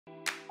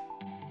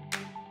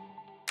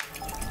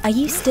Are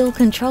you still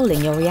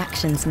controlling your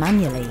reactions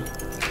manually,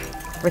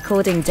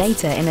 recording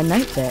data in a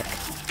notebook,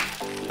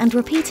 and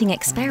repeating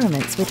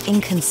experiments with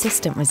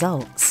inconsistent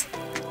results?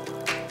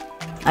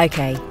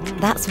 Okay,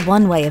 that's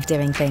one way of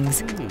doing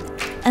things.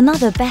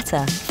 Another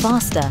better,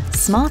 faster,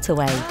 smarter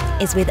way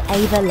is with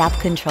AVA lab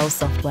control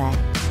software,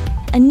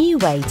 a new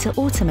way to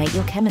automate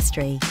your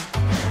chemistry.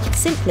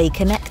 Simply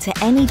connect to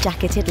any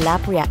jacketed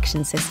lab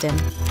reaction system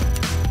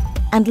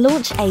and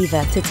launch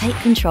AVA to take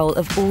control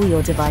of all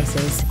your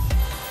devices.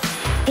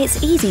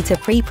 It's easy to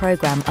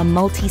pre-program a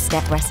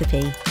multi-step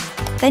recipe,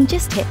 then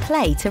just hit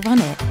play to run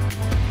it.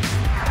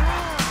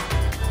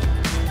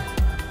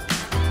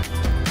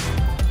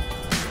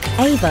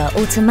 AVA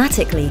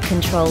automatically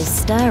controls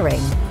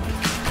stirring,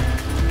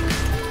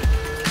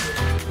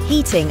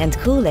 heating and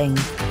cooling,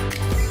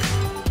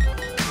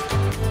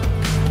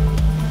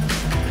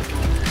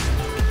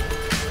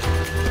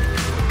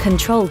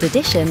 controlled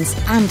additions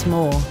and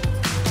more.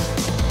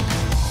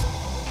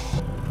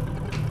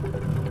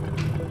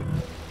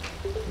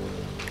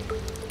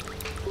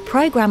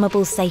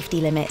 Programmable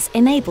safety limits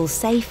enable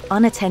safe,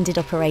 unattended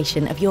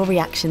operation of your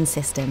reaction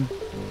system.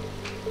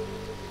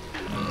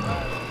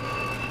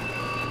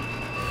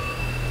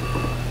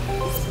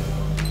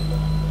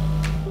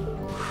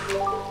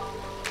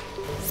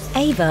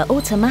 AVA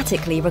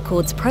automatically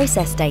records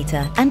process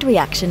data and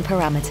reaction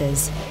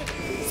parameters,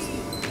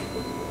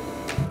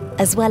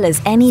 as well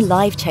as any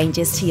live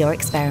changes to your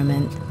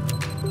experiment.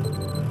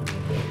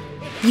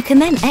 You can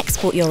then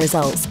export your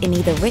results in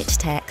either rich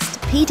text,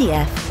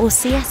 PDF or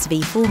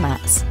CSV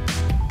formats,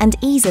 and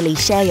easily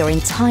share your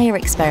entire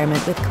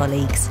experiment with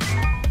colleagues.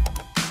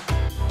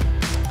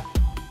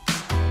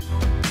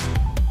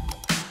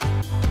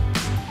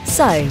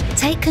 So,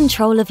 take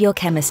control of your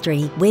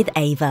chemistry with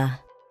AVA.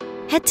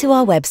 Head to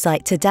our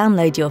website to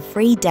download your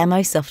free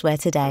demo software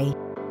today.